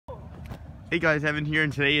Hey guys, Evan here,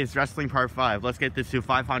 and today is Wrestling Part 5. Let's get this to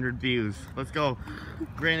 500 views. Let's go.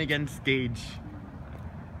 Grant against Gage.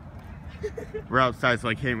 We're outside, so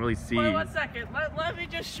I can't really see. Wait 1 second. Let me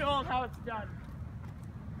just show them how it's done.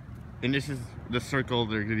 And this is the circle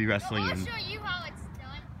they're going to be wrestling in. I'll show you how it's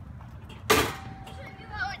done. I'll show you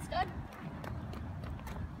how it's done.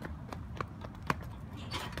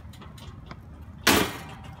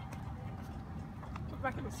 Put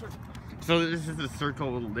back in the circle. So this is the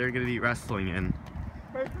circle they're going to be wrestling in.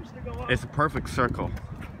 First person to go up. It's a perfect circle.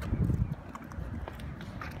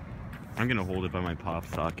 I'm going to hold it by my pop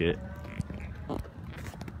socket.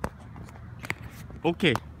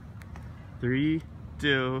 Okay. 3,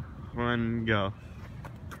 2, 1, go.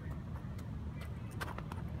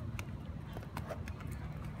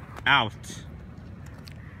 Out.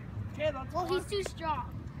 Okay, that's Well, he's too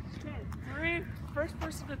strong. okay. 3. First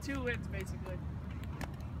person to 2 wins, basically.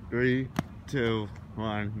 3, 2,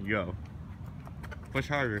 1, go. Push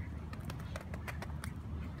harder.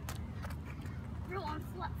 Bro, I'm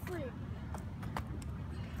flat-footed.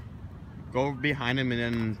 Go behind him and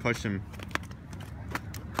then push him.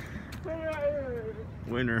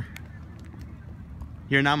 Winner.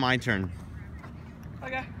 Here, now my turn.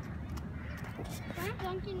 Okay. Frank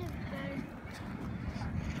Duncan is better.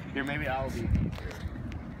 Here, maybe I'll be.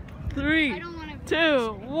 3, I don't want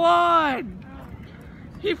to. 2, 1.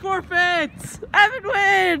 He forfeits. Evan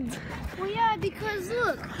wins. Well, yeah, because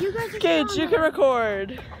look, you guys are. Gage, you can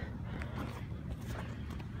record.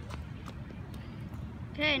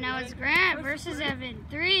 Okay, now it's Grant versus Evan.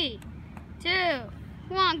 3, 2,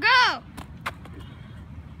 1, go!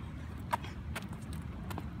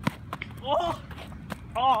 Oh.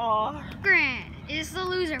 Oh. Grant is the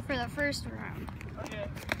loser for the first round. Okay.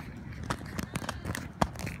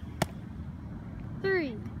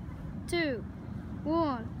 3, 2,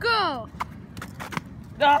 1, go!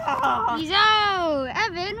 Ah. He's out!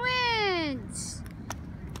 Evan wins!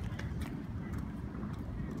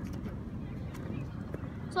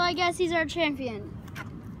 So I guess he's our champion.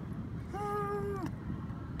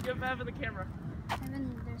 Give Evan the camera.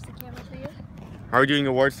 Evan, there's the camera for you. Are we doing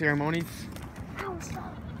award ceremonies? Ow,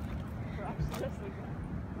 stop.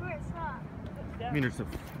 Where, stop. I mean,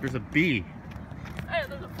 there's a bee. Hey,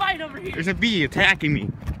 there's a fight over here. There's a bee attacking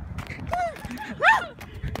me.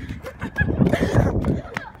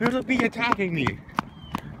 There's a bee attacking me.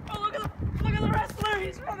 Oh, look at the wrestler.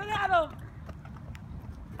 He's running at him.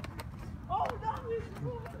 Oh no, he's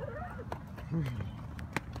moving around.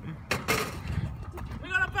 We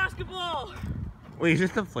got a basketball. Wait, is this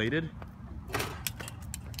deflated?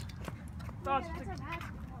 No, it's That's our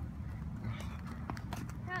basketball.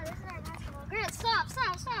 No, this is our basketball. Grant, stop.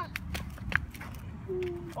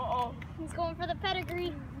 Uh-oh. He's going for the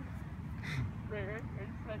pedigree. Right.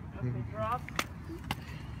 Okay, drop.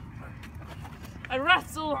 I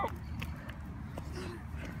wrestle him.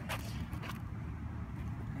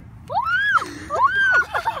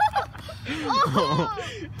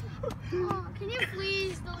 Oh, can you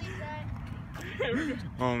please delete that?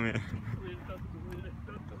 Oh man.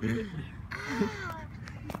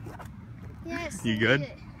 Yes. You delete good?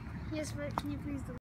 it. Yes, but can you please delete it?